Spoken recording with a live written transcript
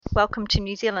Welcome to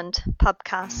New Zealand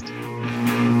Pubcast.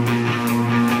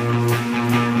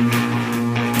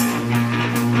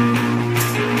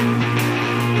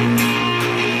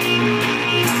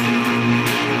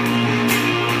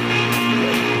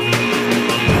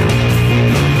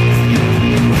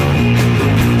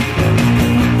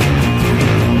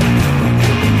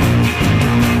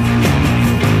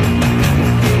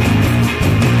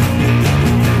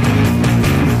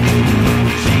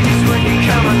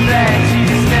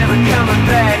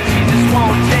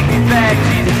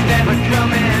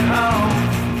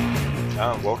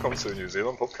 Welcome to New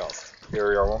Zealand Podcast. Here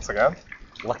we are once again.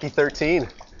 Lucky 13.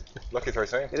 Lucky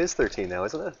 13. It is 13 now,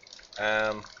 isn't it?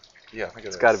 Yeah, I think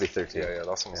it's got to be 13. Yeah,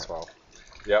 that's one's 12.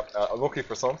 Yep, lucky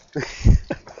for some.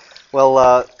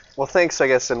 Well, thanks, I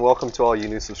guess, and welcome to all you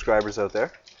new subscribers out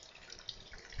there.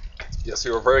 Yes,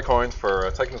 you were very kind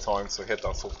for taking the time to hit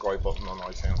that subscribe button on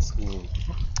iTunes.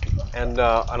 And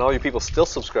all you people still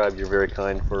subscribed, you're very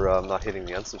kind for not hitting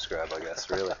the unsubscribe, I guess,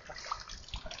 really.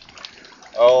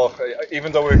 Oh,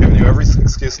 even though we've given you every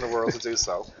excuse in the world to do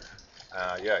so,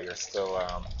 yeah, you're still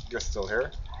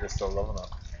here. You're still loving it.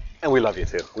 And we love you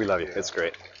too. We love you. Yeah. It's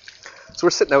great. So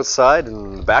we're sitting outside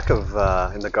in the back of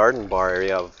in the garden bar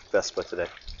area of Vespa today.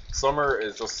 Summer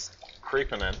is just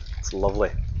creeping in. It's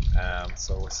lovely.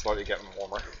 So we're slowly getting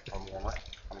warmer and warmer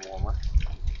and warmer.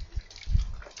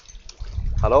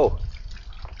 Hello.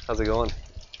 How's it going?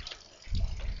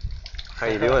 How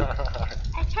you doing?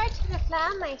 I tried to do the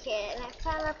flower maker and it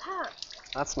fell apart.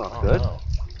 That's not good. No.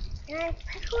 And I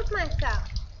pickled myself.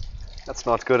 That's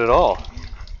not good at all.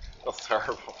 That's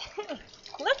terrible.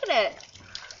 Look at it.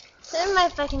 It's in my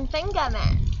fucking finger,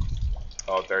 man.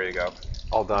 Oh, there you go.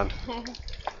 All done.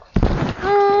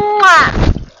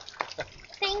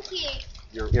 Thank you.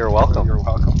 You're welcome. You're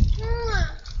welcome.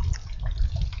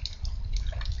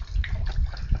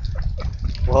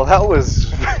 Well, that was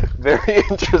very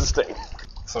interesting.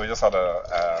 So we just had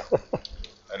an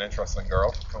interesting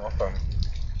girl come up and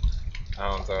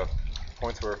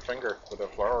point to her finger with a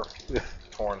flower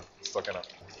thorn stuck in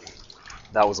it.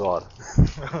 That was odd.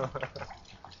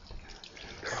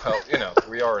 Well, you know,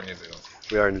 we are in New Zealand.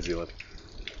 We are in New Zealand.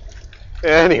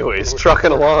 Anyways,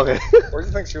 trucking along. Where do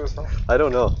you think she was from? I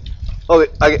don't know. Oh,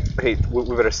 hey,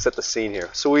 we better set the scene here.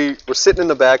 So we're sitting in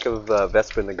the back of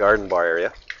Vespa in the garden bar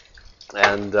area,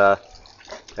 and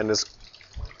this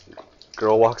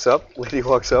lady walks up with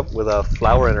a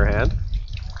flower in her hand,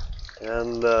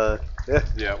 and yeah.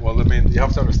 Yeah, well, I mean, you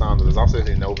have to understand that there's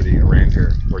absolutely nobody around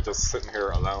here. We're just sitting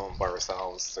here alone by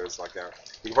ourselves. There's like you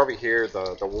can probably hear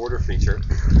the water feature.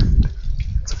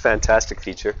 It's a fantastic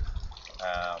feature.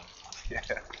 Yeah,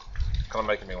 kind of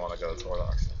making me want to go to the toilet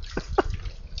actually.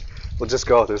 We'll just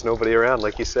go. There's nobody around,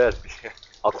 like you said. Yeah.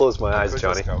 I'll close my eyes,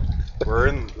 Johnny. We're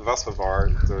in the Vespa bar.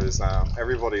 There's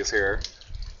everybody's here.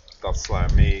 That's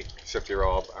me, Shifty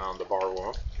Rob, and the bar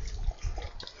woman.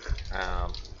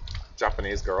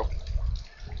 Japanese girl.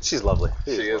 She's lovely.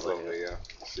 She is lovely, yeah.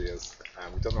 She is.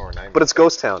 We don't know her name. But it's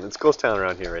ghost town. It's ghost town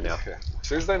around here right now. Yeah.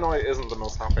 Tuesday night isn't the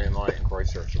most happening night in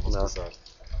Christchurch, it must be said.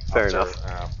 Fair enough.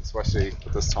 Especially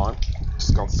at this time.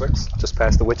 Just gone 6. Just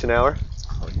past the witching hour.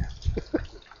 Oh, yeah.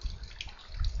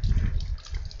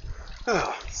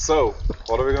 So,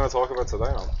 what are we going to talk about today,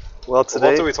 man? Well, today...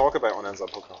 What do we talk about on NZ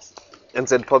Podcast?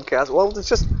 NZ Podcast? Well, it's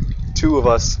just two of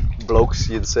us blokes,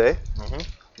 you'd say.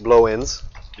 Mm-hmm. Blow-ins.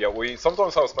 Yeah, we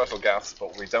sometimes have special guests,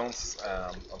 but we don't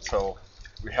until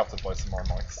we have to buy some more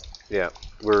mics. Yeah,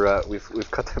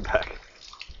 we've cut that back.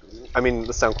 I mean,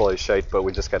 the sound quality is shite, but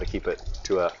we just got to keep it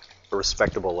to a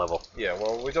respectable level. Yeah,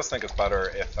 well, we just think it's better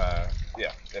if the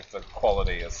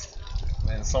quality is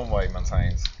in some way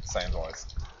maintained sound-wise,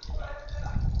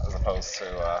 as opposed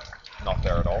to not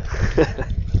there at all.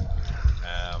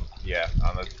 Yeah,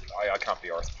 and I can't be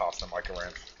arsed passing the mic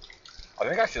around. I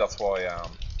think actually that's why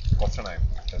what's her name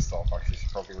pissed off. Actually, she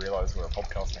probably realised we were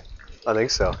podcasting. I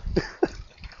think so.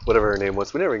 Whatever her name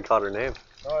was, we never even caught her name.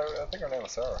 No, I think her name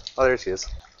was Sarah. Oh, there she is.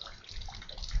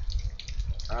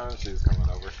 And she's coming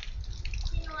over.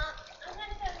 You know what? I'm going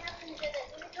to go help and do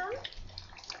that. Do you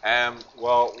come?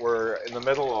 Well, we're in the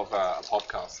middle of a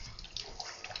podcast.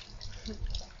 Do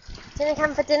you want to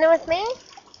come for dinner with me?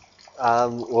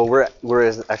 Well,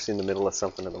 we're actually in the middle of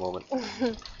something at the moment.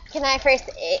 Can I first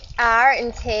R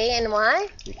and T and Y?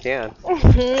 You can.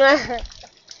 Okay,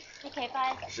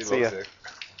 bye. She See loves ya. you.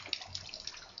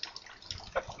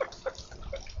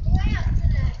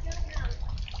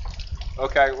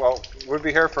 Okay, well, we'll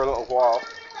be here for a little while.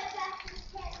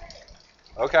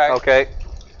 Okay. Okay.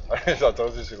 I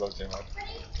told you she loved you, man.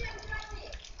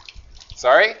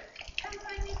 Sorry?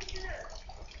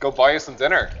 Go buy you some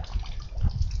dinner.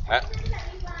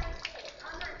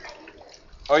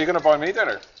 Oh, you're gonna buy me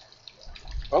dinner?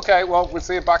 Okay, well, we'll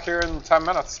see you back here in 10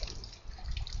 minutes.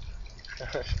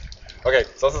 Okay,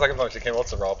 so that's the second time she came up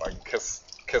to Rob and kiss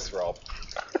Rob.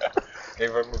 Gave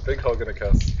him a big hug and a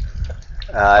kiss.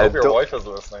 I hope your wife is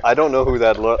listening. I don't know who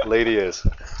that lady is.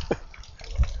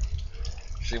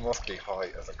 She must be high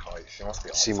as a kite. She must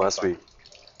be. She must be.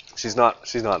 She's not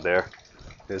there,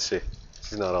 is she?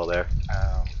 She's not all there.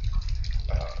 I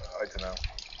don't know.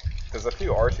 There's a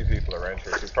few arty people around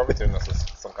here. She's probably doing this as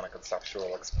some kind of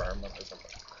conceptual experiment or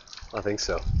something. I think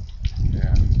so.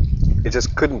 Yeah. It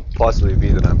just couldn't possibly be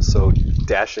that I'm so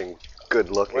dashing good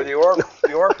looking. Well, you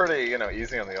are pretty,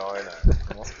 easy on the eye now.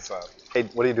 I must be said. Hey,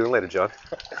 what are you doing later, John?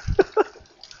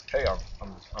 Hey,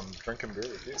 I'm drinking beer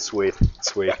with you. Sweet.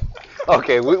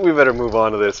 Okay, we better move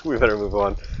on to this. We better move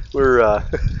on. We're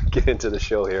getting into the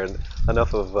show here, and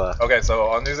enough of. Okay, so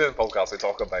on New Zealand podcast, we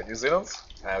talk about New Zealand.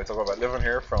 We talk about living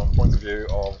here from the point of view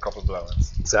of a couple of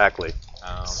blow-ins. Exactly.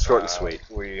 Short and sweet.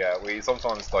 We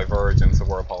sometimes diverge into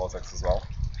world politics as well,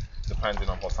 depending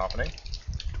on what's happening.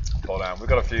 But we've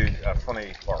got a few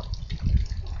funny or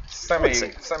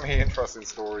semi-interesting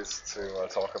stories to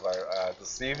talk about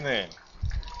this evening.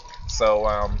 So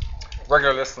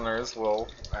regular listeners will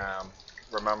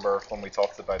remember when we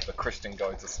talked about the Christian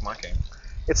Guide to Smacking.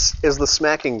 It's the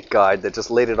smacking guide that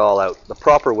just laid it all out. The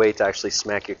proper way to actually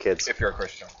smack your kids. If you're a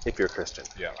Christian. If you're a Christian.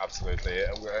 Yeah, absolutely.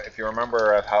 If you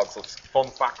remember, it had such fun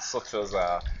facts such as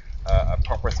a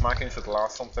proper smacking should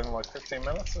last something like 15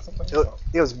 minutes or something.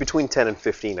 It was between 10 and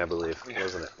 15, I believe,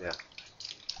 wasn't it? Yeah.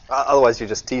 Otherwise, you're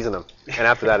just teasing them, and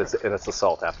after that, it's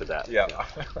assault. After that. Yeah.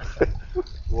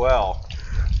 Well,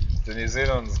 the New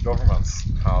Zealand government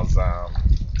has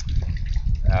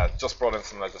just brought in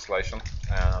some legislation,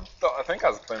 that I think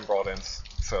has been brought into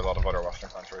a lot of other Western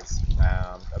countries,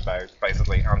 about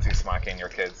basically anti-smacking your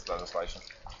kids legislation,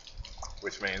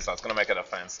 which means that's going to make it an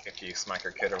offence if you smack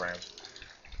your kid around.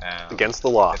 Against the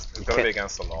law. It's going to be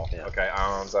against the law. Yeah. Okay,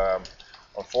 and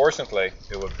unfortunately,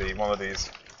 it would be one of these.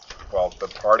 Well, the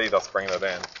party that's bringing it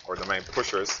in, or the main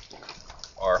pushers,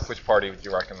 or which party would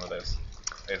you reckon it is?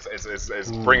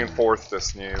 Is bringing forth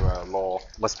this new law.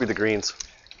 Must be the Greens.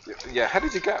 Yeah, how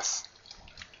did you guess?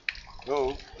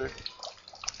 No. We're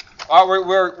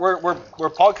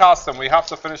podcasting. We have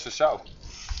to finish the show.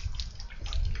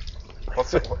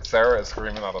 Sarah is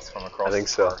screaming at us from across. I think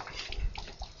so.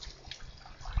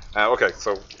 Okay,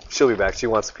 so she'll be back. She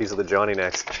wants a piece of the Johnny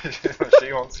next.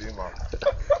 She wants you, man.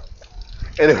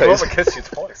 Anyways. I'm gonna kiss you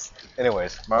twice.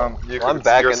 Anyways, man, I'm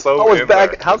back.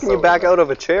 How can you back out of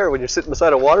a chair when you're sitting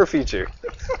beside a water feature?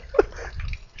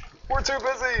 We're too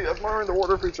busy admiring the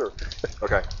water feature.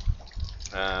 Okay.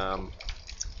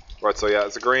 Right, so yeah,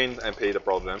 it's a Green MP that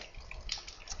brought it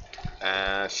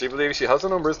in. She believes she has the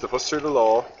numbers to push through the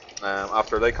law.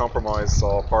 After they compromise,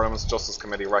 so Parliament's Justice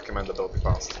Committee recommended the bill be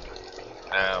passed.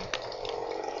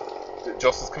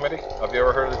 Justice Committee? Have you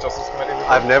ever heard of the Justice Committee before?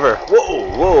 I've never.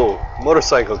 Whoa!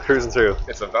 Motorcycle cruising through.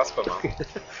 It's a Vespa, man.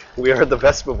 We are at the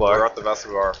Vespa bar. We're at the Vespa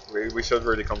bar. We should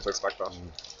really come to expect that.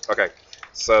 Okay.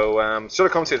 So, should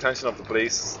it come to the attention of the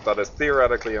police that is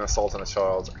theoretically an assault on a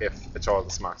child if a child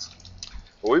is smacked?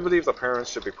 Well, we believe that parents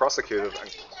should be prosecuted.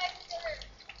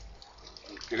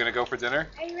 You're going to go for dinner?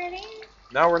 Are you ready?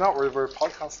 No, we're not. We're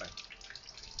podcasting.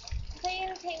 I thought you were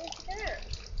going to take me to dinner.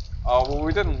 Oh, well,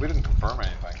 we didn't confirm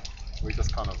anything. We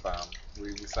just kind of,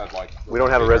 we said like... We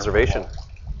don't have a reservation.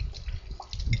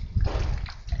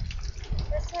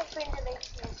 That's my friend that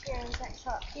lives here in that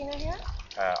shop. Do you know him?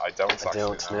 I don't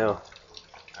know.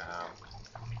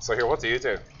 So here, what do you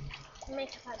do?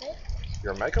 Makeup artist.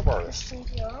 You're a makeup artist? Christian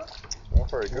Dior. Oh,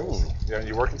 very good. Yeah,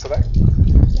 you working today?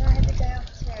 No, I had the day off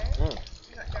today. I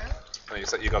got drunk. And you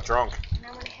said you got drunk? And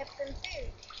I want to have some food.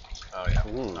 Oh yeah.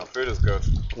 No, food is good.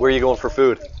 Where are you going for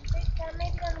food?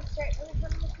 Maybe on the start. Will you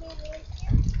come with me and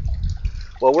Lindsay?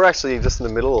 Well, we're actually just in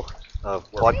the middle of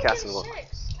podcasting.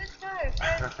 Let's go.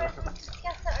 Let's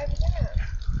discuss that over dinner.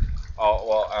 Oh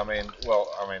well, I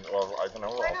don't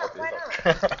know. Why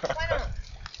not?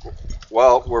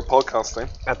 Well, we're podcasting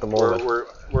at the moment.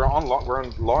 We're on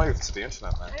live to the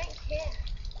internet now. I don't care.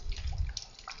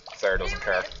 Sarah doesn't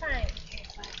care. It's fine.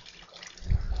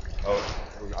 Oh,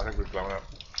 I think we've blown it.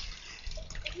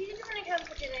 If you just want to come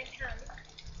for dinner, come.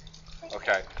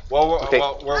 Okay. Well,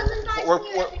 we're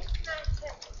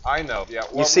I know. Yeah.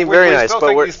 Well, you seem very nice,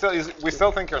 but we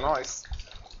still think you're nice.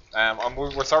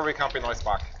 We're sorry we can't be nice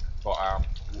back, but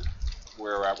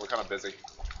we're kind of busy.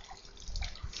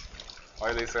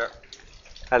 Hi, Lisa.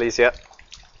 Hi, Lisa.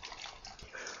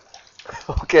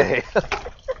 Okay.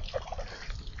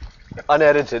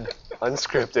 Unedited,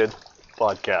 unscripted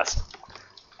podcast.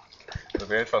 It'll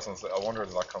be interesting. I wonder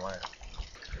if that come out.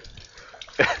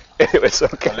 Anyways,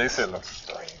 At okay. least it looks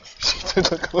strange.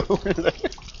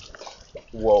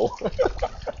 Whoa.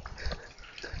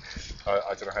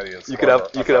 I don't know how to use You could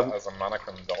have- as a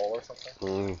mannequin doll or something.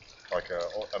 Mm. Like a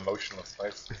emotionless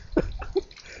face.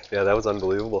 Yeah, that was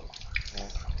unbelievable.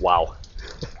 Wow.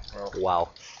 Well, Wow.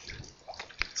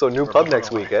 So new We're pub blown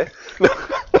next away. week, eh?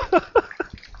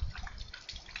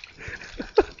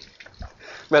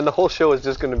 Man, the whole show is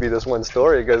just going to be this one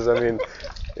story because, I mean,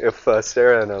 if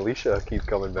Sarah and Alicia keep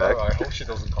coming back, I hope she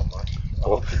doesn't come back. I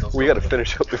well, hope she doesn't we got to come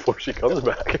finish up before she comes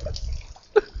back. back.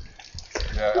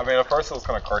 Yeah, I mean, at first it was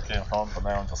kind of quirky and fun, but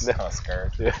now I'm just kind of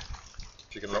scared. Yeah.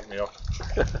 She can look me up.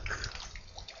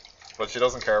 But she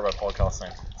doesn't care about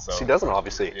podcasting. So She doesn't,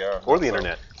 obviously. Yeah. Or the so-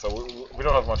 internet. So we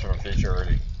don't have much of a future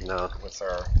really No, with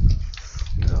Sarah.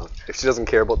 no. If she doesn't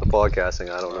care about the podcasting,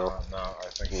 I don't know. No, I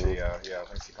think she. Mm. Yeah, I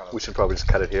think she kind of. We should probably just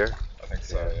cut it here. I think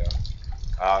so.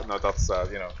 Yeah. No, that's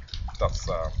that's.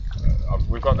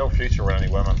 We've got no future with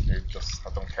any women who just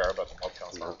don't care about the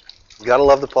podcast. No. You gotta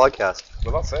love the podcast.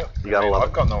 Well, that's it. You gotta love I've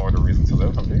it. got no other reason to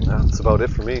live. Have you? That's about it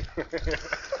for me.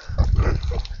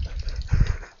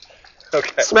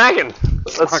 Okay. Smacking!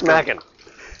 Let's smacking. Okay,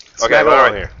 Smack well,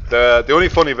 along all right. The only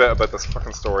funny bit about this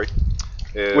fucking story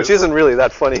is Which isn't really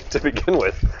that funny to begin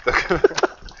with.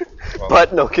 Well,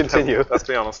 But no, continue. let's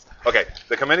be honest. Okay,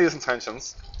 the committee's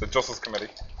intentions, the Justice Committee,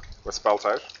 were spelt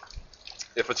out.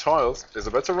 If a child is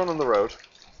about to run on the road,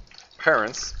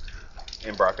 parents,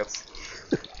 in brackets,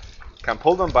 can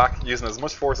pull them back using as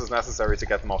much force as necessary to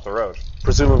get them off the road.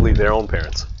 Presumably their own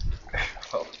parents.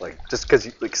 Well, Like, just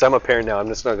because I'm a parent now, I'm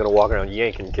just not going to walk around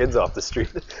yanking kids off the street.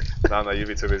 no, you'd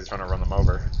be too busy trying to run them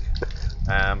over.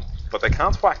 But they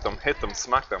can't whack them, hit them,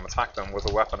 smack them, attack them with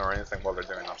a weapon or anything while they're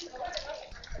doing that.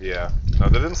 Yeah. No,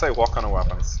 they didn't say what kind of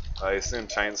weapons. I assume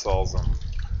chainsaws and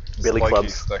Billy spiky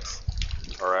clubs. sticks.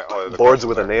 Alright. Oh, the Boards clubs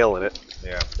with a there. nail in it.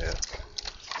 Yeah. Yeah.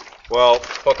 Well,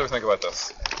 what do you think about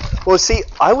this? Well, see,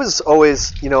 I was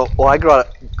always, I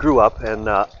grew up, and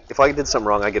if I did something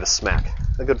wrong, I get a smack.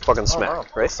 A good fucking smack, Oh, wow.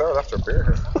 right? Sarah left her beer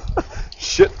here.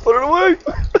 Shit, put it away!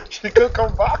 She could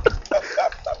come back.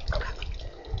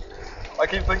 I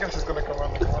keep thinking she's going to come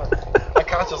around the corner. I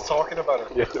can't just talking about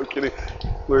it. Yeah, no kidding.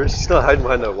 She's not hiding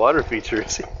behind that water feature,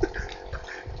 is she?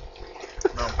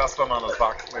 No, that's my man is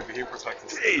back. Maybe he protects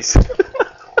us. Jeez.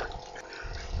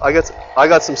 I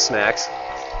got some snacks.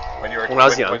 When you were When I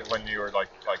was young. When you were like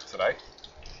today.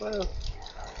 Well,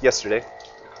 yesterday,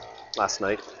 last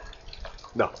night.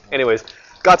 No. Anyways,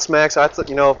 got smacks. I thought,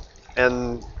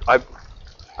 and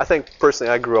I think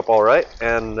personally I grew up all right,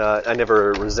 and I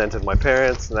never resented my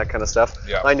parents and that kind of stuff.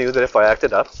 Yeah. I knew that if I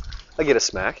acted up, I get a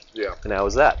smack. Yeah. And that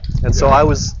was that. And so I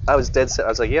was dead set. I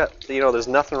was like, yeah, there's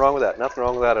nothing wrong with that. Nothing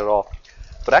wrong with that at all.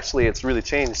 But actually, it's really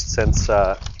changed since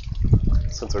our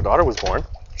daughter was born.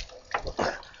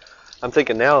 I'm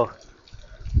thinking now,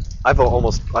 I've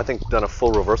almost, I think, done a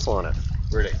full reversal on it.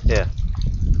 Really? Yeah.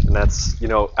 And that's,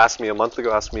 asked me a month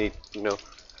ago,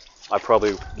 I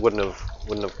probably wouldn't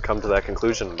have come to that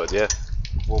conclusion, but yeah.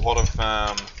 Well, what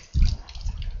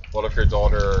if your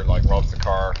daughter like robs a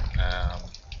car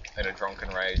in a drunken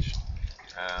rage,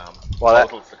 Well, that-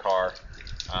 totals the car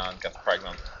and gets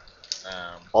pregnant?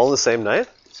 All in the same night?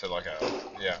 To like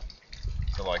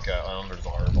an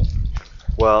undesirable.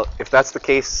 Well, if that's the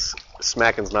case,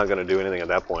 smacking's not going to do anything at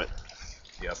that point.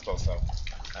 Yeah, I suppose so.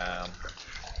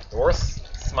 The worst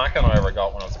smacking I ever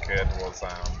got when I was a kid was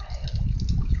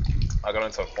I got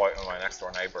into a fight with my next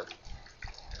door neighbour,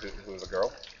 who was a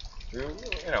girl, who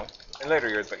in later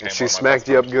years became. She one of my smacked best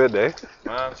you up friends. good, eh?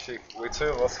 Man, we two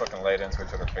of us fucking laid into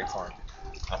each other big time.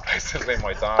 And basically,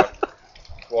 my dad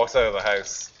walked out of the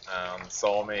house and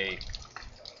saw me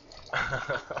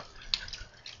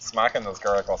smacking this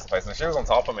girl across the face, and she was on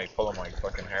top of me, pulling my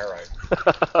fucking hair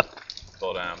out.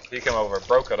 But he came over,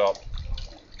 broke it up,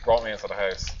 brought me into the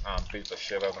house, and beat the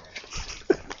shit out of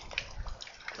me.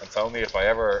 And told me if I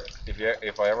ever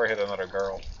hit another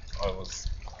girl, I was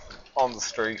on the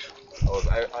street. I was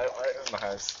out in the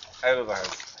house, out of the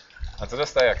house. And to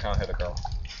this day, I can't hit a girl.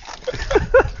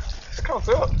 Just can't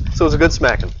do it. So it was a good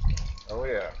smacking. Oh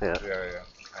yeah. Yeah.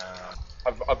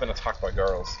 I've been attacked by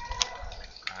girls,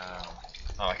 and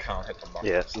I can't hit them back.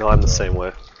 Yeah, no, I'm the same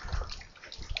way.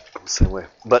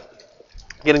 But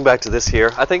getting back to this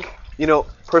here, I think,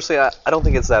 personally, I don't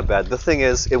think it's that bad. The thing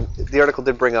is, the article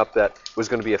did bring up that it was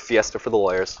going to be a fiesta for the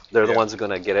lawyers. They're the Yeah. ones who are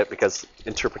going to get it because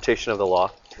interpretation of the law.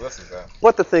 Well, this is it.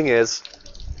 But the thing is,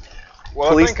 Well,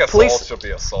 Police- I think assault police- should be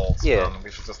assault. Yeah. And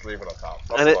we should just leave it at that.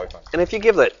 That's and what I think. if you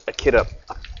give a kid a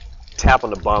tap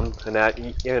on the bum and that.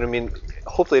 You know what I mean?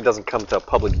 Hopefully it doesn't come to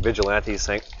public vigilantes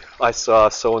saying, I saw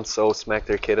so-and-so smack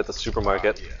their kid at the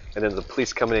supermarket, and then the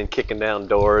police coming in kicking down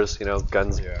doors, you know,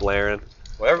 guns blaring.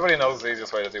 Well, everybody knows the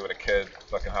easiest way to deal with a kid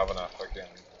fucking having a fucking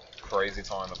crazy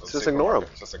time at the Just ignore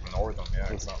supermarket. Just ignore them,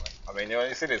 yeah, exactly. I mean, you know,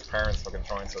 you see these parents fucking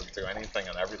trying to do anything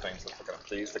and everything to fucking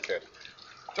please the kid.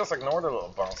 Just ignore the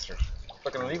little bastard.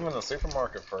 Fucking leave him in the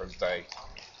supermarket for a day.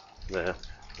 Yeah.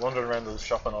 Wandering around the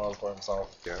shopping aisles by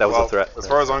himself. Yeah. That was a threat. As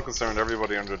far as I'm concerned,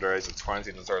 everybody under the age of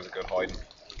 20 deserves a good hiding.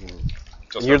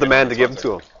 Just You're the like man to anyone give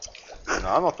them 20. to them. No,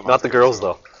 I'm not the man. Not the girls,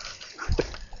 though.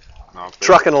 No,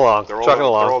 Trucking along. They're Trucking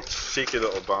all cheeky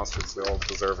little bastards. They all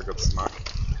deserve a good smack.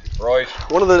 Right.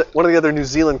 One of the other New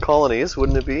Zealand colonies,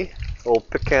 wouldn't it be? Old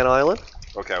Pitcairn Island.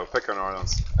 Okay, well, Pitcairn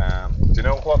Islands. Do you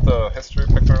know what the history of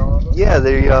Pitcairn Island is? Yeah,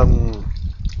 the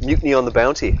Mutiny on the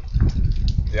Bounty.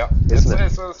 Yeah. Isn't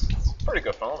It's a pretty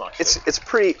good film, actually. It's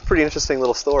pretty interesting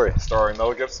little story. Starring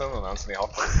Mel Gibson and Anthony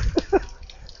Hopkins,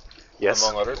 Yes.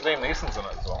 among others. Liam Neeson's in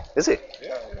it as well. Is he?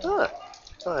 Yeah. Ah.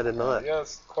 Oh, I didn't know that. Yeah,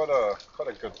 it's quite a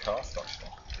good cast, actually.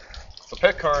 So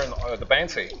Pitcairn, the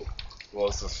Bounty,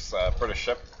 was this British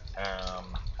ship,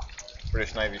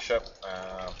 British Navy ship.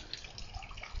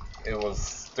 It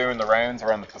was doing the rounds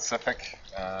around the Pacific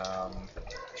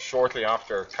shortly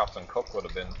after Captain Cook would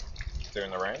have been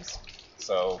doing the rounds.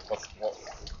 So what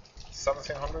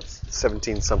 1700s?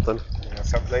 17 something. Yeah,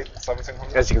 late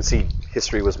 1700s. As you can see,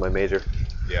 history was my major.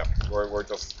 Yeah, we're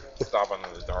just stabbing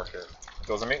in the dark here.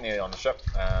 There was a mutiny on the ship,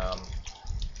 and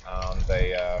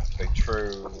they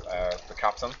threw the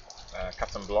captain,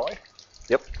 Captain Bligh.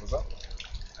 Yep. Was that?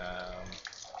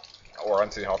 Or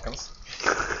Anthony Hopkins.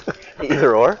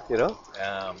 Either or, you know.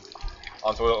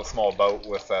 Onto a little small boat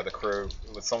with the crew,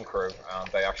 with some crew, and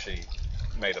they actually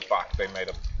made it back. They made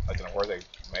it. I don't know where they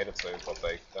made it to, but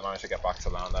they managed to get back to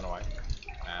land anyway.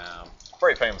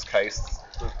 Very famous case.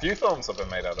 A few films have been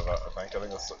made out of it, I think. I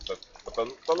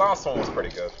think the last one was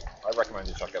pretty good. I recommend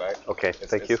you check it out. Okay,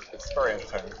 thank you. It's very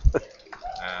entertaining.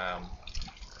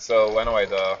 So anyway,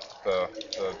 the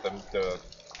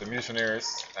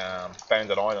mutineers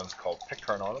found an island called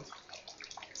Pitcairn Island.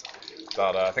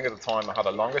 That I think at the time it had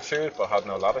a longitude but had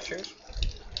no latitude.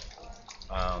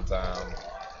 And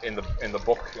in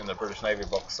the British Navy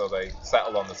book, so they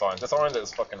settled on this island. This island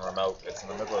is fucking remote. It's in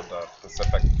the middle of the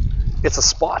Pacific. It's a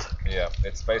spot. Yeah,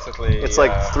 it's basically. It's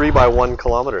like 3 by 1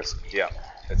 kilometers. Yeah,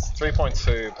 it's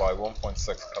 3.2 by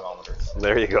 1.6 kilometers.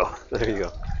 There you go. There you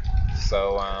go.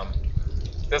 So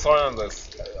this island is,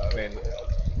 I mean,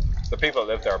 the people that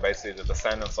live there are basically the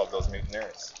descendants of those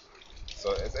mutineers.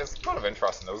 So it's kind of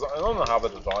interesting. It was an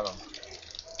uninhabited island,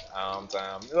 and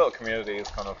the little community is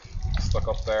kind of stuck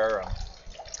up there. And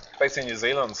basically, New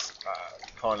Zealand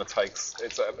kind of takes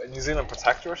it's a New Zealand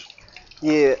protectorate.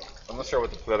 Yeah. I'm not sure what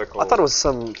the political. I thought it was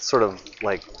some sort of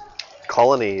like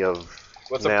colony of.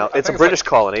 Well, It's a British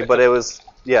colony, but it was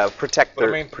protect But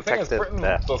their I mean, the thing is, protect Britain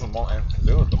it. doesn't want anything to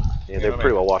do with them. Yeah, You they know what I pretty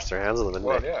mean? well washed their hands of them, didn't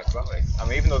Well, they? yeah, exactly. I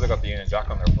mean, even though they got the Union Jack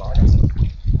on their flag and stuff.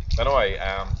 Anyway,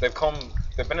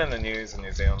 they've been in the news in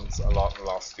New Zealand a lot in the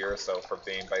last year or so for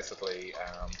being basically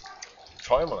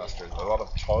child molesters. A lot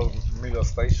of child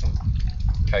molestation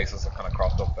cases have kind of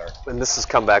cropped up there. And this has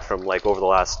come back from like over the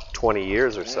last 20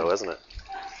 years or so, isn't it?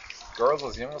 Girls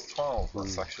as young as 12 were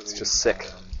sexually It's just sick.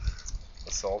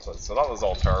 assaulted. So that was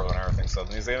all terrible and everything. So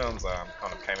the New Zealand's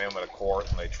kind of came in with a court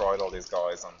and they tried all these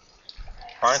guys, and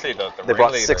apparently the They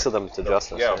brought ringleader- 6 of them to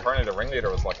justice. Yeah, apparently the ringleader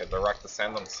was like a direct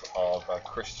descendant of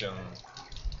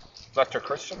Fletcher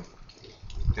Christian,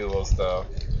 who was the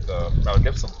Mel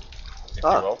Gibson, if you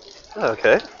will,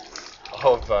 Okay.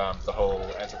 of the whole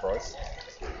enterprise.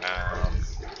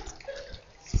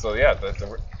 So yeah,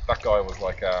 that guy was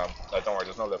like, don't worry,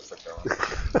 there's no lipstick there.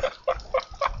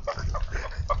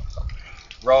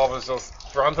 Rob was just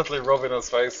frantically rubbing his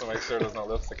face to make sure there's no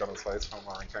lipstick on his face from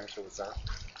our encounter with Sarah.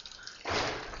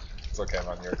 It's okay,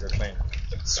 man, you're clean.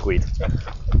 Sweet.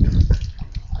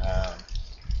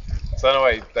 So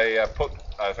anyway, they put,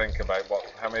 I think, about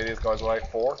how many of these guys away?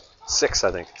 4? 6,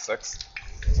 I think. 6?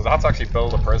 So that's actually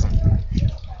build a prison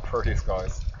for these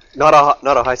guys. Not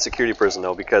a high security prison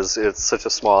though, because it's such a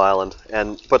small island.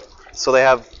 So they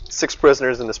have 6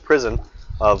 prisoners in this prison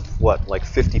of what, like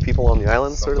 50 people on the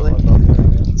island, sort of thing. Something like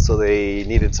that, yeah. So they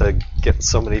needed to get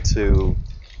somebody to,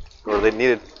 or they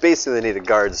needed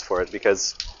guards for it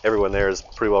because everyone there is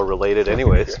pretty well related,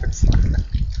 anyways.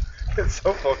 It's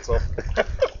so fucked up.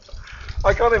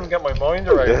 I can't even get my mind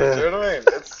around it. Do you know what I mean?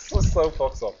 It's just so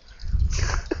fucked up.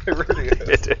 It really is.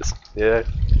 It is. Yeah.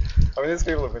 I mean, these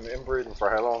people have been inbreeding for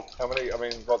how long? How many? I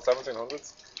mean, what,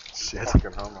 1700s? Shit.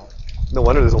 Fucking hell, man. No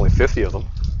wonder there's only 50 of them.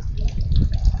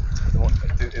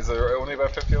 Is Is there only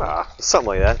about 50 of them? Something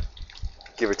like that.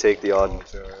 Give or take the odd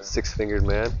Yeah. six-fingered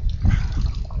man.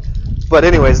 But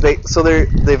anyways, they've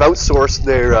outsourced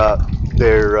their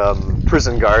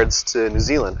prison guards to New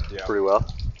Zealand Yeah. pretty well,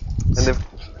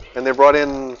 and they brought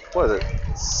in what is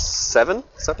it, seven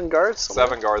guards? Something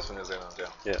 7 guards from New Zealand, yeah.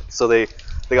 Yeah, so they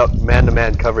got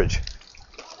man-to-man coverage.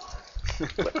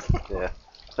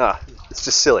 Yeah. It's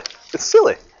just silly. It's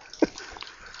silly.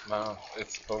 No,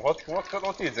 but what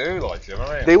do you do, like, do you know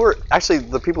what I mean? They were actually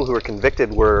the people who were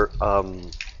convicted were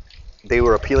they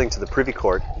were appealing to the Privy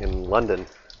Court in London,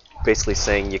 basically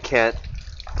saying you can't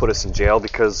put us in jail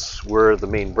because we're the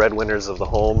main breadwinners of the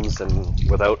homes, and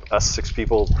without us 6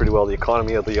 people, pretty well the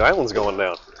economy of the island's going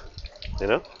down. You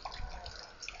know?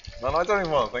 Man, I don't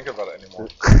even want to think about it anymore.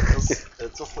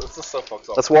 It's just so fucked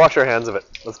up. Let's wash our hands of it.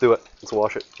 Let's do it. Let's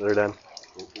wash it. They're done.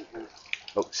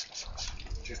 Oh,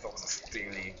 Jeez, that was a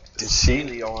steely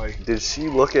did eye. she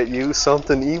look at you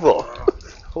something evil? No, she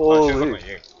was Holy. looking at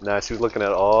you. Nah, she was looking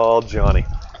at all Johnny.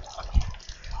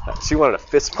 She wanted a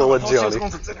fistful of I thought she was Johnny.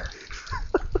 going to dinner.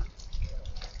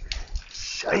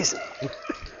 Scheisse.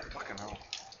 Fucking hell.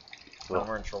 Well. No,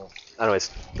 we're in trouble.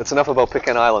 Anyways, that's enough about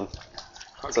Pitcairn Island.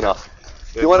 That's Okay. enough.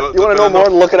 Yeah, You want to there's know been more?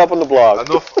 Look it up on the blog.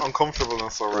 Enough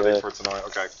uncomfortableness already Yeah. for tonight.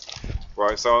 Okay.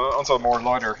 Right, so on to more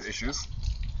lighter issues.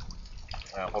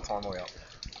 What time are we at?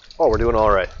 Oh, we're doing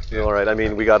all right. Doing Yeah. all right. I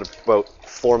mean, we got about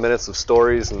 4 minutes of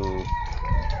stories and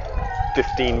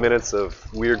 15 minutes of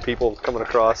weird people coming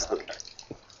across.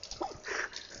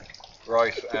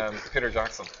 Right, Peter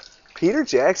Jackson. Peter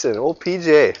Jackson, old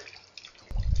PJ.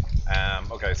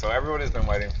 Okay, so everybody's been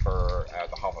waiting for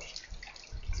The Hobbit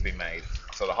to be made.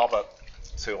 So The Hobbit,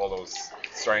 to all those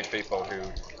strange people who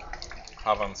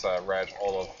haven't read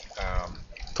all of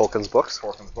Tolkien's books.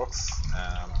 Tolkien's books,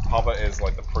 Hobbit is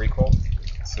like the prequel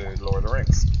to Lord of the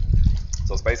Rings.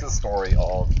 So it's basically the story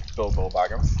of Bilbo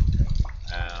Baggins,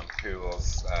 who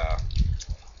was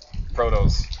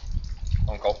Frodo's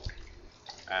uncle,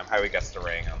 how he gets the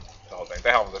ring and the whole thing. They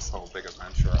have this whole big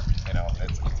adventure, you know.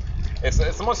 It's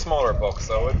a much smaller book,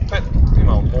 so it fit, you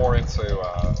know, more into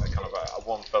a kind of a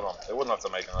one film. They wouldn't have to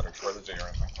make another trilogy or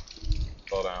anything.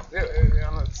 But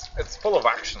and it's full of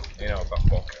action, you know, that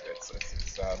book.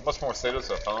 It's much more suited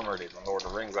to a film really than Lord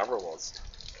of the Rings ever was.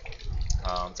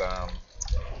 And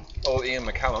old Ian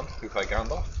McKellen, who played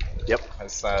Gandalf, Yep.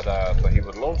 has said that he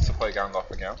would love to play Gandalf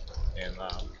again in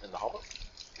The Hobbit.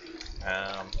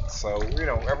 So, you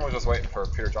know, everyone's just waiting for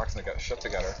Peter Jackson to get his shit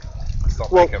together,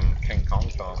 stop Well- making King Kong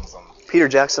films. And Peter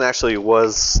Jackson actually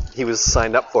was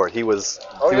signed up for it. He was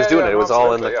doing it. It was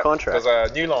all in the contract. There's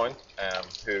a New Line,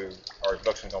 who are a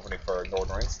production company for Lord of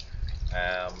the Rings.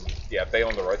 They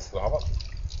own the rights to The Hobbit.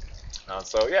 And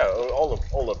so yeah, all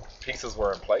the pieces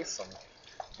were in place, and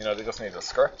you know they just needed a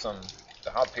script, and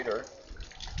they had Peter.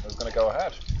 It was going to go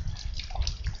ahead,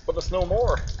 but there's no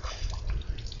more.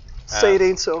 Say it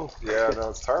ain't so. Yeah, no,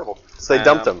 it's terrible. So they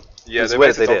dumped him. Yeah, That's they what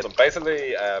basically they dumped him.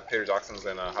 Basically, Peter Jackson's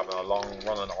having a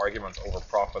long-running argument over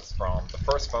profits from the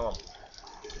first film.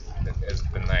 It has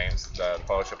been named The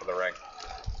Fellowship of the Ring.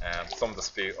 Some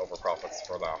dispute over profits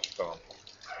for that film.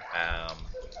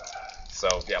 So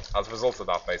yeah, as a result of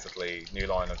that, basically, New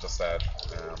Line have just said,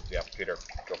 Peter,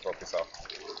 go fuck yourself.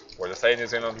 Where they say New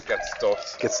Zealand gets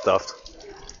stuffed, Get stuffed.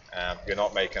 you're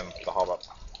not making The Hobbit.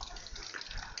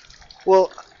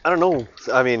 Well, I don't know.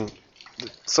 I mean,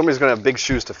 somebody's going to have big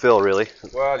shoes to fill, really.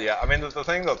 Well, yeah, I mean, the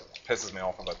thing that pisses me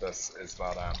off about this is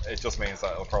that it just means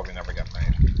that it'll probably never get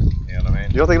made. You know what I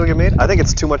mean? You don't think it'll get made? I think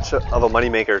it's too much of a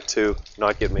moneymaker to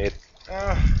not get made.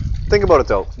 Uh, Think about it,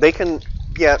 though. They can,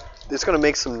 it's going to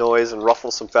make some noise and ruffle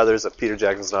some feathers that Peter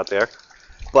Jackson's not there.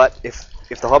 But if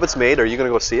The Hobbit's made, are you going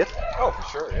to go see it? oh, for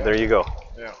sure, yeah. There you go.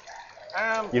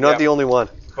 Yeah. You're not the only one.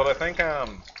 But I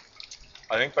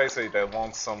think basically they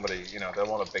want somebody, you know, they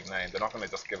want a big name. They're not going to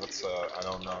just give it to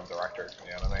an unknown director,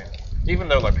 you know what I mean? Even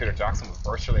though like Peter Jackson was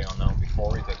virtually unknown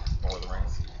before he did Lord of the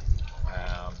Rings.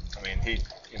 I mean, he,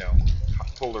 you know,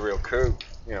 pulled a real coup,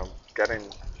 you know, getting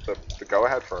the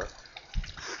go-ahead for it.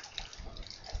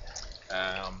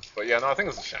 But yeah, no, I think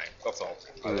it's a shame. That's all.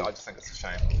 I just think it's a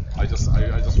shame. I just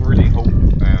really hope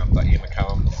that Ian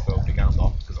McKellen will still be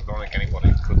Gandalf, because I don't think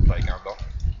anybody could play Gandalf.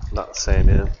 Not the same,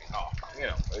 yeah. Oh, you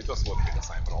know, it just wouldn't be the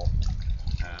same at all.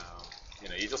 You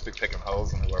know, you'd just be picking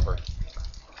holes in whoever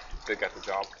did get the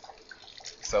job.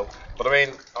 So, but I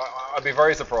mean, I'd be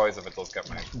very surprised if it does get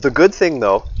made. The good thing,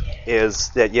 though, is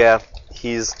that,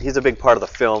 he's a big part of the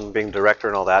film, being director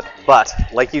and all that. But,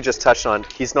 like you just touched on,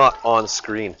 he's not on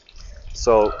screen.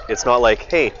 So, it's not like,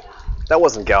 hey, that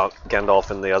wasn't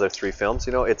Gandalf in the other 3 films.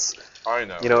 You know, it's I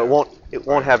know. You know, yeah. it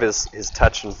won't have his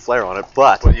touch and flair on it,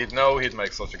 but But you'd know he'd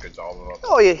make such a good job of it.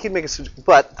 oh yeah, he'd make it.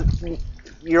 But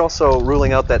you're also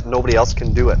ruling out that nobody else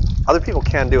can do it. Other people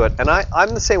can do it, and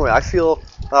I'm the same way. I feel,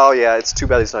 oh yeah, it's too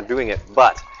bad he's not doing it,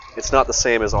 but it's not the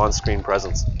same as on-screen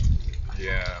presence.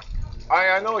 Yeah.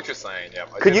 I know what you're saying. Yeah.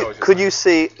 Could you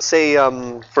say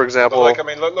for But example? like, I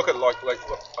mean, look at look,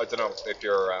 I don't know if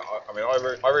you're. I mean,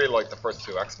 I really like the first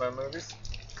two X-Men movies.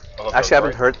 Actually,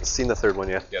 I haven't seen the third one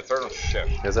yet. Yeah, third one's shit.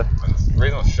 Is it? And the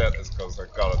reason it's shit is because they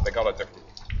got a different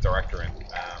director in.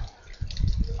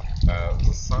 Was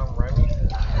it Sam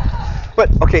Raimi? But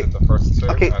okay, The first two,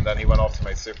 Okay. and then he went off to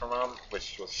make Superman,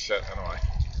 which was shit anyway.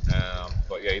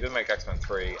 But yeah, he did make X-Men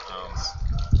 3,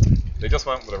 and they just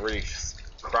went with a really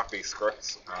crappy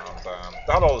script, and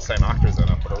they had all the same actors in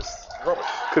it, but it was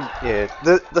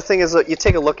rubbish. The thing is that you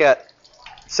take a look at,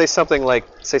 say something like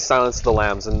Silence of the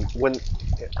Lambs, and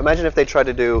imagine if they tried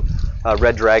to do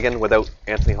Red Dragon without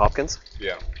Anthony Hopkins.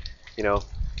 Yeah. You know,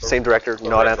 same director, But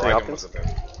not Red Anthony Dragon Hopkins. was a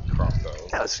bit crap,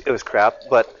 though. It was crap,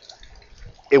 but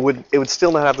it would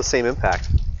still not have the same impact.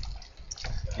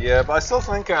 Yeah, but I still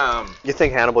think You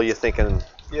think Hannibal, you're thinking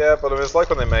yeah, but it was like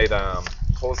when they made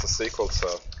what was the sequel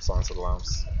to Silence of the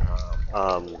Lambs?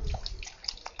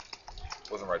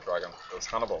 It wasn't Red Dragon. It was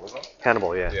Hannibal, wasn't it?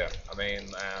 Hannibal, yeah. Yeah. I mean,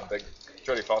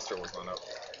 Jodie Foster was in it.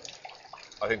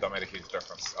 I think that made a huge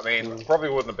difference. I mean, probably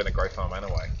wouldn't have been a great film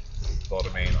anyway, but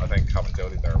I mean, I think having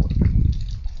Jodie there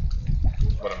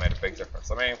would have made a big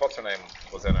difference. I mean, what's her name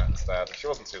was in it instead. She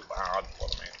wasn't too bad,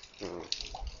 but I mean,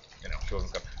 you know, she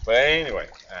wasn't good. But anyway,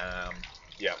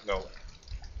 yeah, no,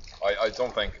 I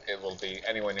don't think it will be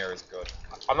anywhere near as good.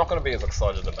 I'm not going to be as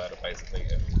excited about it basically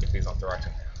if he's not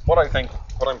directing. What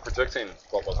I'm predicting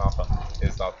what will happen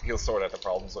is that he'll sort out the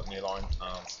problems with New Line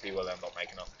and he will end up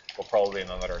making it, but probably in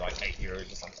another like 8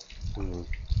 years or something.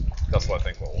 That's what I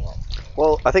think will happen.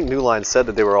 Well, I think New Line said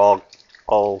that they were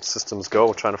all systems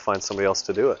go, trying to find somebody else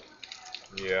to do it.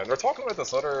 Yeah, and they're talking about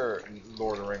this other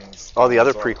Lord of the Rings. Oh, the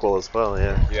other as well. prequel as well,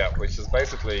 yeah. Yeah, which is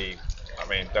basically, I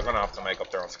mean, they're going to have to make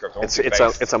up their own script. It's a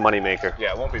moneymaker.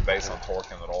 Yeah, it won't be based on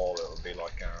Tolkien at all. It will be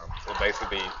like, it'll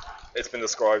basically be, it's been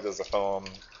described as a film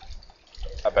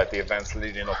about the events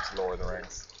leading up to Lord of the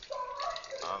Rings.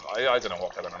 I don't know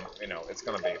what they're going to, you know, it's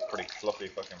going to be a pretty fluffy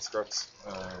fucking script.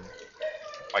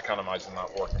 I can't imagine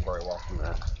that working very well.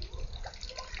 Nah.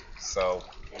 So,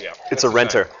 yeah. It's a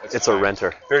renter. shame. It's a a shame.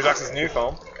 renter. Peter Jackson's new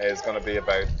film is going to be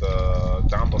about the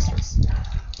Dam Busters.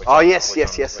 Which Oh, I'm- yes,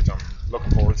 which yes. Which I'm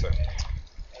looking forward to.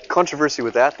 Controversy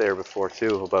with that there before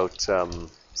too about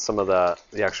some of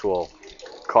the actual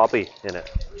copy in it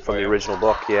from Oh, the yeah. original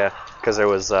book, yeah, because there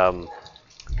was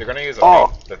They're going to use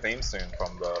the theme tune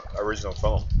from the original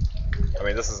film. I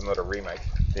mean, this is another remake.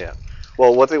 yeah.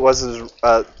 Well, what it was is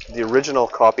the original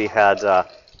copy had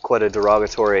quite a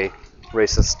derogatory,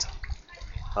 racist.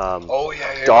 Oh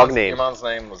yeah, your Dog man's, name. Your man's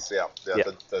name was Yeah.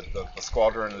 The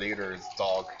squadron leader's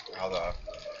dog had a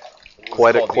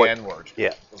Quite a- called quite- the N-word. yeah.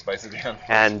 It was basically the N-word.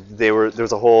 And there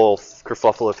was a whole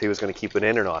kerfuffle if he was going to keep it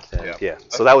in or not. And Yeah.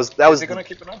 So that was Is he going to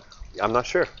keep it on? I'm not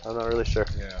sure. I'm not really sure.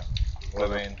 Yeah.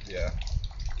 Well, I mean, yeah.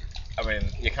 I mean,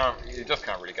 you just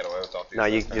can't really get away with that. these No,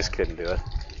 you days, can just couldn't do it.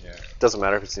 Yeah. Doesn't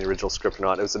matter if it's in the original script or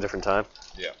not. It was a different time.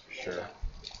 Yeah, sure.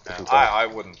 Different time. I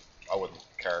wouldn't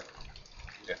care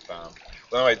if.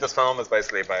 Well, anyway, this film is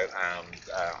basically about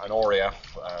an RAF,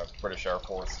 British Air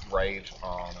Force, raid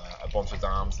on a bunch of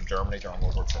dams in Germany during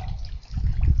World War II.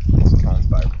 That's what the film's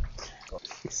about.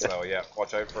 So yeah,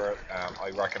 watch out for it. I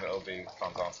reckon it'll be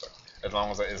fantastic, as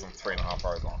long as it isn't 3.5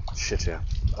 hours long. Shit, yeah.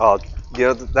 Oh, you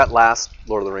know that last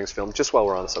Lord of the Rings film. Just while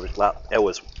we're on the subject, it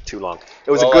was too long.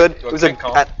 It was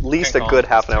at least King a good Kong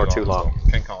half an hour was too long. as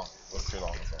well. King Kong was too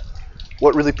long as well.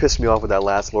 What really pissed me off with that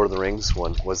last Lord of the Rings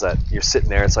one was that you're sitting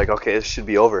there, it's like, okay, this should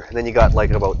be over. And then you got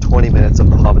like about 20 minutes of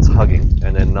the hobbits hugging,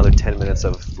 and then another 10 minutes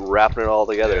of wrapping it all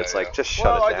together. Yeah, it's yeah. like, just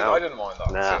Well, shut it down. I didn't mind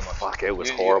that. Nah, too much. fuck, it was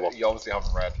You- horrible. You obviously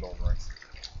haven't read Lord of the Rings.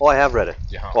 Oh, I have read it.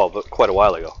 You have? Well, but quite a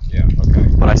while ago. Yeah, okay.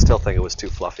 But I still think it was too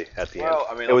fluffy at the Well, end.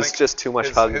 I mean, it I was think just too much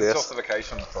his hug this.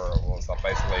 justification for it was that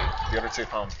basically the other two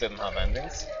films didn't have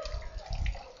endings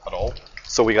at all.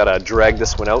 So we gotta drag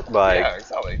this one out by. Yeah,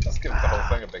 exactly. Just give the whole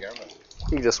thing a big ending.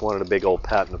 He just wanted a big old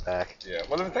pat in the back. Yeah.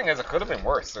 Well, the thing is, it could have been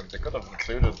worse. They could have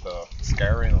included the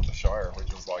scaring of the Shire,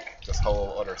 which is like this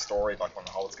whole other story, like when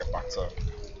the Hobbits get back to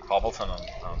Hobbleton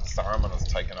and Saruman is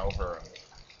taken over and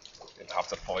they'd have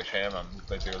to fight him and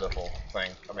they do a little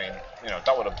thing. I mean, you know,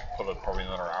 that would have put it probably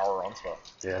another hour onto it.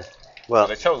 Yeah. But Well,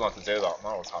 they chose not to do that, and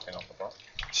I was happy enough with that.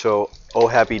 so Oh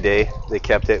Happy Day, they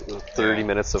kept it with 30 Yeah.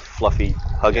 minutes of fluffy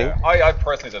hugging. Yeah, I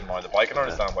personally didn't mind it, but I can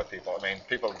understand why people. I mean,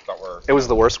 people that were. It was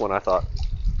the worst one, I thought.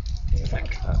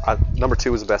 think. Number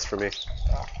 2 was the best for me.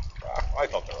 I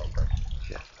thought they were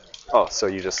okay. Oh, so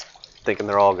you just thinking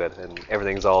they're all good and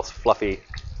everything's all fluffy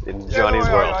in Johnny's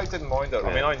world. I didn't mind it. I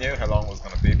Yeah. mean, I knew how long it was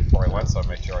going to be before I went, so I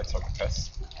made sure I took a piss.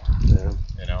 Yeah.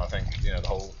 You know, I think the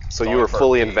whole. So you were Steinfurt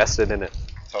fully team- invested in it.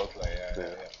 Totally, yeah.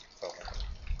 Totally.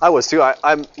 I was too.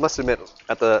 I must admit,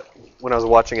 when I was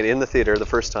watching it in the theater the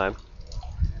first time,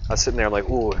 I was sitting there. I'm like,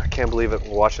 ooh, I can't believe it.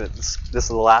 We're watching it. This is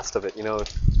the last of it.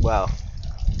 Wow.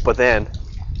 But then,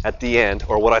 at the end,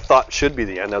 or what I thought should be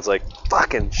the end, I was like,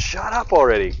 fucking shut up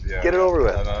already. Yeah, Get it over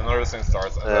with. And then another thing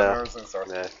starts. Yeah.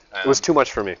 It was too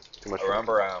much for me. Too much. I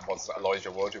remember was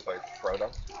Elijah Wood who played Frodo.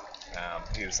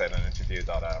 He was saying in an interview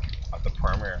that at the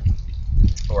premiere,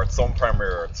 or at some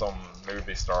premiere, or at some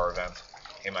movie star event,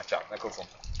 he met Jack Nicholson.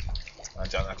 And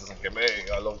Jack Nicholson came, hey,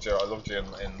 I loved you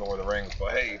in Lord of the Rings,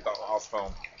 but hey, that last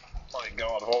film, my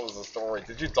God, what was the story?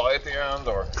 Did you die at the end,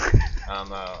 or?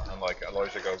 And like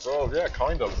Elijah goes, oh yeah,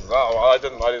 kind of. Oh,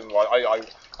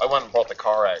 I went and brought the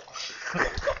car out.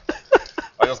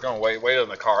 I just gone waited in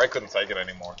the car. I couldn't take it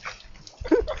anymore.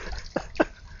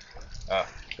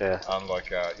 Yeah. And like,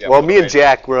 yeah. Well, but me I and mean,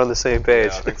 Jack were on the same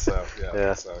page. Yeah, I think so. Yeah.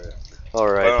 Yeah. I think so, yeah. All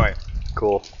right. But anyway,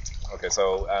 Cool. okay.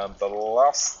 So the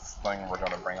last thing we're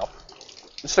going to bring up,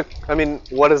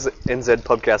 What is NZ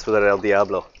podcast without El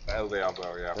Diablo? El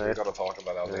Diablo. Yeah, Right. we've got to talk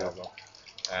about El Yeah. Diablo.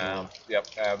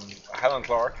 Helen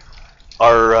Clark,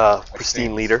 Our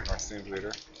pristine leader. our esteemed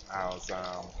leader,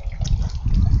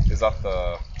 is at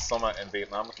the summit in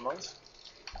Vietnam at the moment.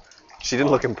 She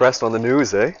didn't look impressed on the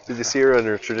news, eh? Did you see her in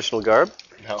her traditional garb?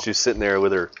 No. She was sitting there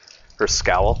with her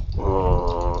scowl.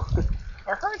 Oh.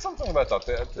 I heard something about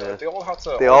that. They all had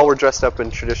to. They all were dressed up in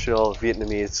traditional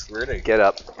Vietnamese Really? get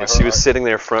up, I and she heard- was sitting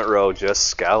there front row just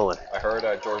scowling. I heard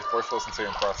George Bush wasn't too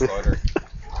impressed either.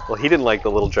 Well, he didn't like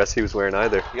the little dress he was wearing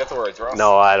either. He had to wear a dress.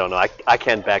 No, I don't know. I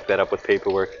can't back that up with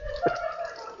paperwork.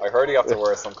 I heard he had to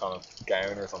wear some kind of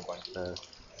gown or something. Uh.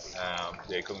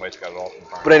 Yeah, he couldn't wait to get it off.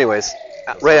 But anyways,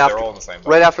 They're right all in after the same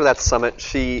boat. right after that summit,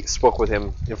 she spoke with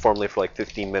him informally for like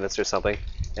 15 minutes or something,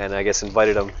 and I guess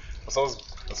invited him. I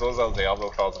suppose El Diablo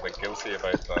felt a bit guilty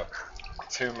about the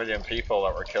 2 million people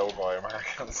that were killed by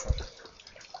Americans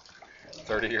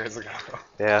 30 years ago.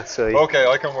 Yeah, so he, Okay,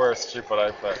 I can wear a stupid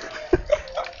outfit.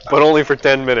 but only for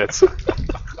 10 minutes.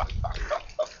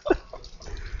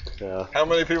 Yeah. How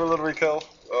many people did we kill?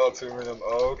 Oh, 2 million.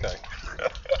 Oh, okay.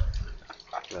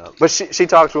 Yeah. But she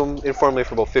talked to him informally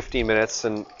for about 15 minutes,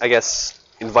 and I guess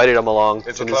invited him along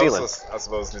It's to the New Zealand. closest, I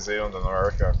suppose, New Zealand and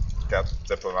America get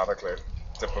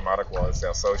diplomatic-wise,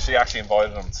 yeah. So she actually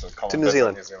invited him to come To and New visit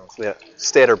Zealand. New Zealand. Yeah,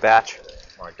 stay at her batch.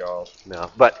 My God. No,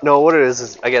 but no. What it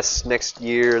is I guess next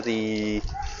year there's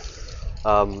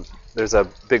a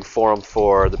big forum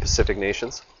for the Pacific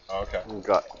nations. Okay.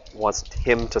 Wants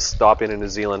him to stop in New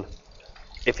Zealand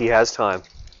if he has time.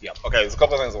 Yeah. Okay, there's a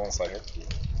couple of things I want to say here.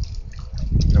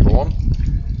 Number one,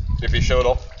 if he showed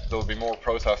up, there would be more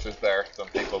protesters there than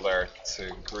people there to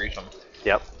greet him,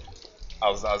 Yep.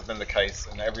 as has been the case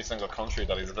in every single country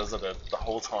that he's visited the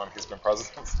whole time he's been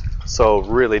president. So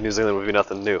really, New Zealand would be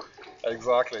nothing new.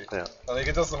 Exactly. Yeah. And you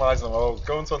can just imagine,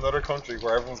 going to another country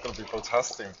where everyone's going to be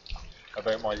protesting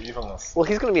about my evilness. Well,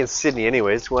 he's going to be in Sydney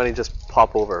anyways. Why don't he just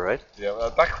pop over, right? Yeah,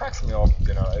 that cracks me up,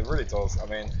 it really does. I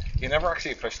mean, he never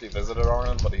actually officially visited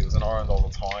Ireland, but he was in Ireland all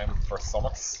the time for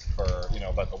summits, for,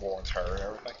 about the war on terror and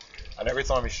everything. And every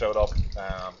time he showed up,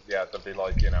 there'd be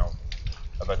like,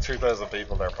 about 2,000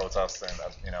 people there protesting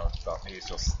that, that he's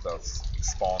just the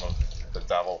spawn of the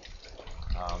devil,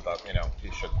 and that,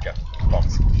 he should get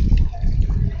fucked.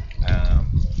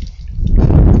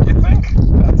 You'd think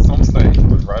at some stage it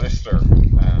would register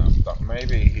that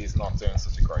maybe he's not doing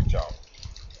such a great job.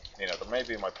 That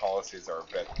maybe my policies are a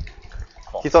bit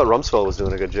fucked. He thought Rumsfeld was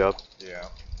doing a good job. Yeah.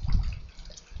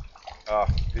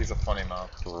 He's a funny man.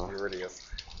 Wow. He really is.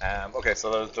 Okay,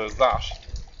 so there's that.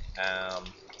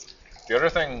 The other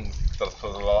thing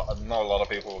that not a lot of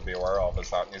people will be aware of is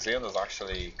that New Zealand has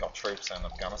actually got troops in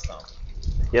Afghanistan.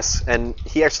 Yes, and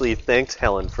he actually thanked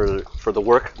Helen for the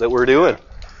work that we're doing.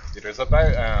 There's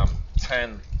about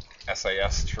 10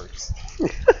 SAS troops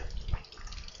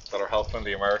that are helping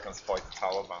the Americans fight the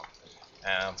Taliban.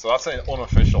 So that's an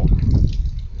unofficial.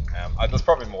 There's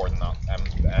probably more than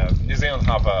that. New Zealand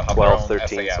have 12, their own 13,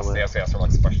 SAS. somewhere. The SAS are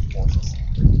like special forces.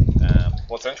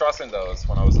 What's interesting though is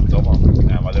when I was in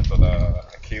Dublin, I lived with a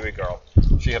Kiwi girl.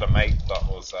 She had a mate that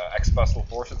was ex-Special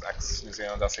Forces, ex-New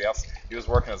Zealand SAS. He was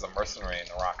working as a mercenary in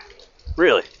Iraq.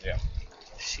 Really? Yeah.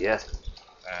 Shit.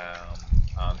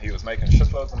 And he was making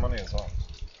shitloads of money as well.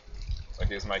 Like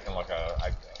he was making like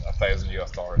 $1,000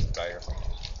 US a day or something.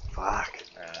 Fuck.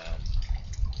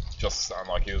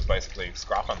 Like he was basically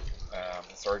scrapping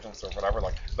insurgents or whatever.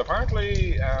 Like, but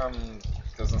apparently,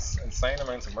 there's insane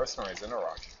amounts of mercenaries in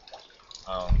Iraq,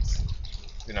 and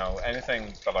you know,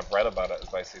 anything that I've read about it has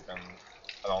basically been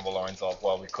along the lines of,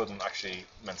 well, we couldn't actually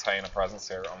maintain a presence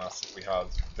here unless we had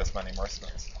this many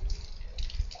mercenaries.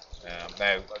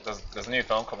 Now, there's a new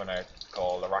film coming out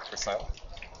called Iraq for Sale.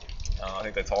 I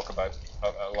think they talk about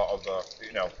a lot of the,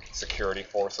 you know, security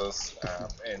forces,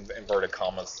 in inverted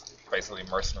commas, basically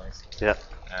mercenaries. Yeah.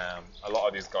 A lot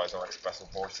of these guys are ex-special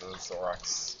forces or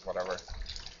ex-whatever,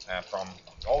 from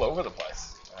all over the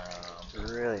place.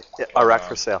 Really? Yeah, Iraq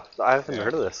for Sale. I haven't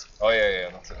heard of this. Oh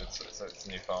yeah. It's a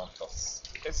new film.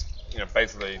 It's you know,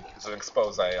 basically it's an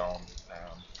expose on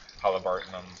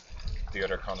Halliburton and the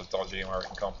other kind of dodgy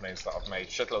American companies that have made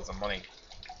shitloads of money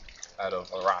out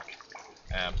of Iraq,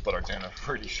 but are doing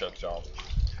a really shit job,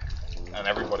 and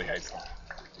everybody hates them.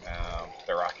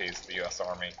 The Iraqis, the US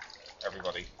Army,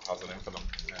 everybody has it in for them,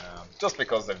 just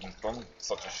because they've done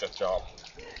such a shit job.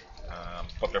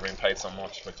 But they're being paid so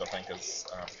much, which I think is...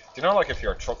 do you know, like, if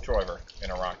you're a truck driver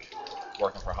in Iraq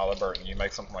working for Halliburton, you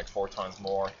make something like 4 times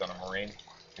more than a Marine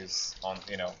who's on,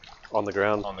 you know... On the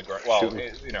ground. Well,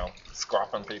 you know,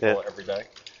 scrapping people every day.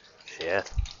 Yeah.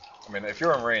 I mean, if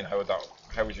you're a Marine, how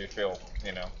would you feel,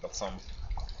 you know, that some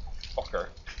fucker,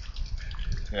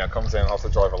 you know, comes in and has to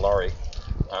drive a lorry,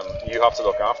 and you have to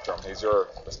look after him. He's your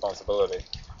responsibility.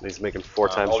 He's making 4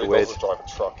 times all your he wage. does is drive a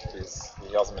truck.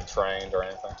 He hasn't been trained or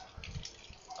anything.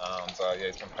 And yeah,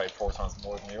 he's been paid 4 times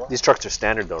more than you are. These trucks are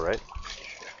standard though, right?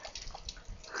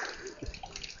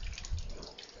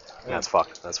 That's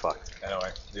fucked.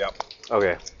 Anyway, yeah.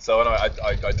 Okay. So anyway,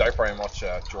 I doubt very much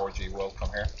Georgie will come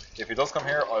here. If he does come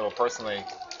here, I will personally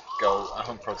go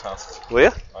and protest. Will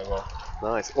you? I will.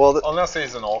 Nice. Well, Unless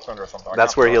he's in Auckland or something.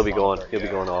 that's where he'll be going. He'll be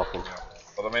going to Auckland. Yeah.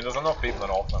 But I mean, there's enough people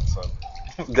in Auckland, so...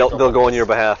 They'll go on your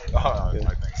behalf. I think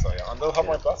so, yeah. And they'll have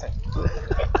my blessing.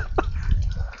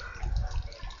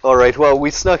 All right. Well,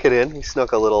 we snuck it in. We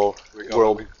snuck a little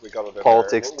world we got a bit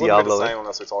politics there. Wouldn't be Diablo. the same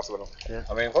unless we talked about him. Yeah.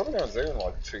 I mean, what are we going to do in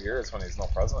like 2 years when he's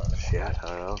not president anymore? Shit,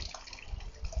 I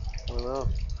don't know.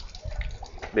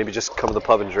 Maybe just come to the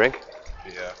pub and drink.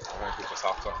 Yeah, I think we just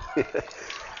have to.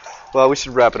 Well, we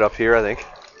should wrap it up here, I think.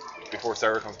 Before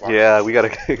Sarah comes back. Yeah, we gotta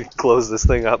close this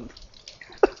thing up.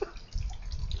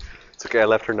 It's okay. I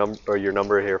left her your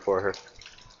number here for her.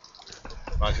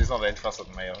 Man, she's not interested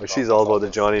in me. But she's all about the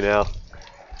Johnny now.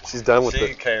 She's done with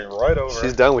She came right over.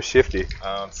 She's done with Shifty.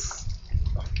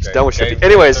 She's done with Shifty.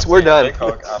 Anyways, we're done.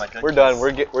 We're done.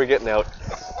 We're getting out.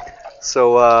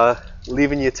 So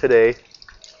leaving you today.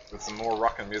 With some more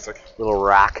rockin' music.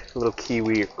 Little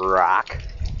Kiwi rock.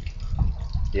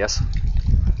 Yes.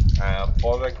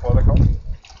 What are they called?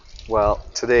 Well,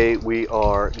 today we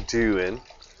are doing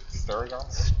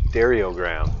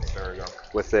Stereogram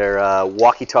with their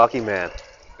walkie-talkie man.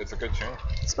 It's a good tune.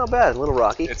 It's not bad, a little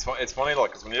rocky. It's funny,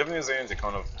 like, because when you live in New Zealand, you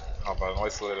kind of have an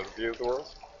isolated view of the world.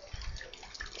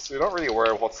 So you're not really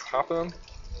aware of what's happening,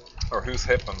 or who's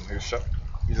hip and who's shit.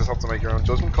 You just have to make your own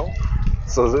judgment call.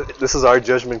 So this is our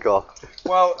judgment call.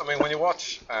 Well, I mean, when you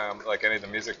watch like any of the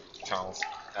music channels,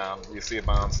 you see a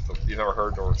band that you've never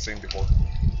heard or seen before.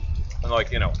 And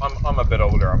like, you know, I'm a bit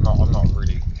older. I'm not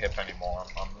really hip anymore.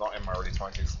 I'm not in my early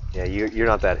 20s. Yeah, you're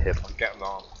not that hip. I'm getting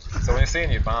on. So when you see a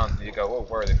new band, you go, "Oh,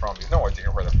 where are they from?" You have no idea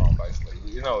where they're from, basically.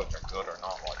 You know if they're good or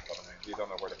not, like, but I mean, you don't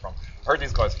know where they're from. I heard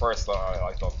these guys first.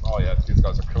 I thought, "Oh yeah, these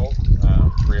guys are cool.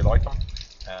 Really like them."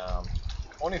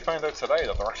 Only found out today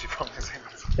that they're actually from New Zealand.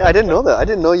 Yeah, I didn't know that. I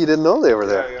didn't know you didn't know they were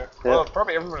there. Yeah. Well,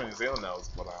 probably everyone in New Zealand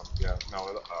knows, but yeah, no.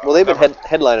 Well, they've been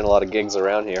headlining a lot of gigs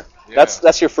around here. Yeah.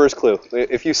 That's your first clue.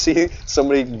 If you see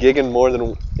somebody gigging more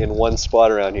than in one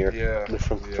spot around here, they're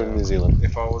from New Zealand.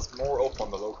 If I was more up on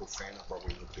the local scene, I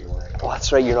probably would do it. Oh,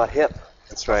 that's right. You're not hip.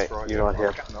 That's right. You're not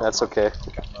hip. That's okay.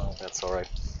 No. That's all right.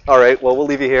 All right. Well, we'll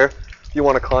leave you here. If you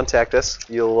want to contact us,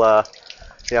 you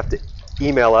have to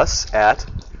email us at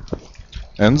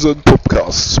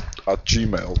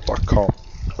nzpubcast@gmail.com.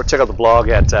 or check out the blog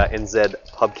at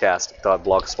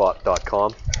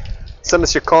nzpubcast.blogspot.com. Send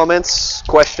us your comments,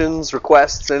 questions,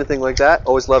 requests, anything like that.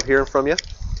 Always love hearing from you.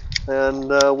 And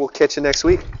we'll catch you next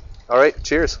week. All right.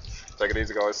 Cheers. Take it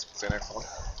easy, guys. See you next time.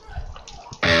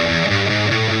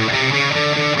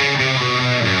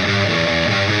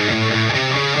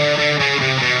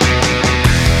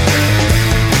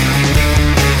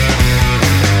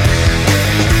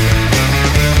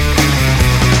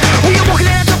 He's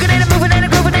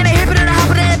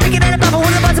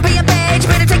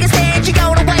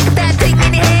bad, he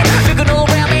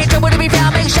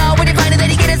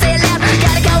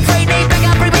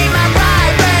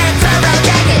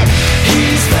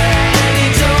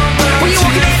don't mind.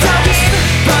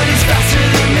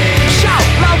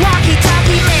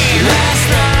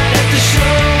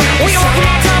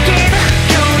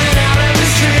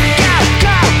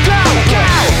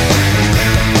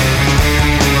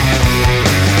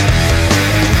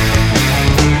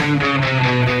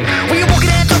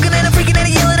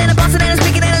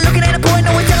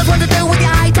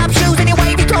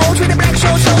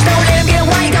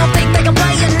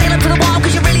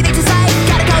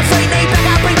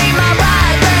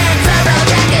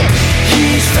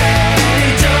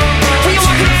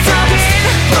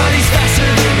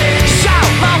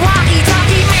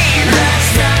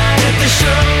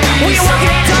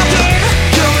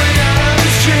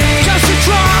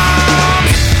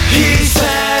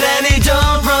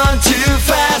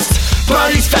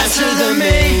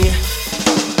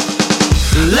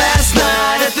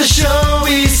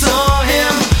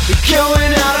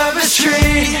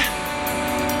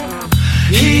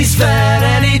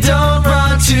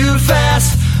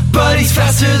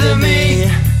 closer to me.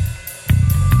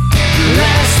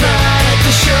 Last night at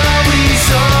the show we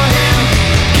saw him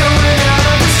going out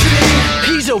of the street.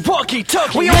 He's a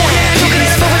walkie-talkie. We all had talking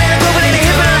and moving and grooving and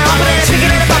hipping and hopping and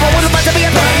speaking and popping. Was about to be a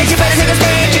band. You better take a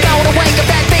stand. You gotta wake up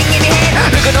that thing in your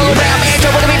hand. Looking all around, man.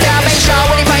 Trouble to be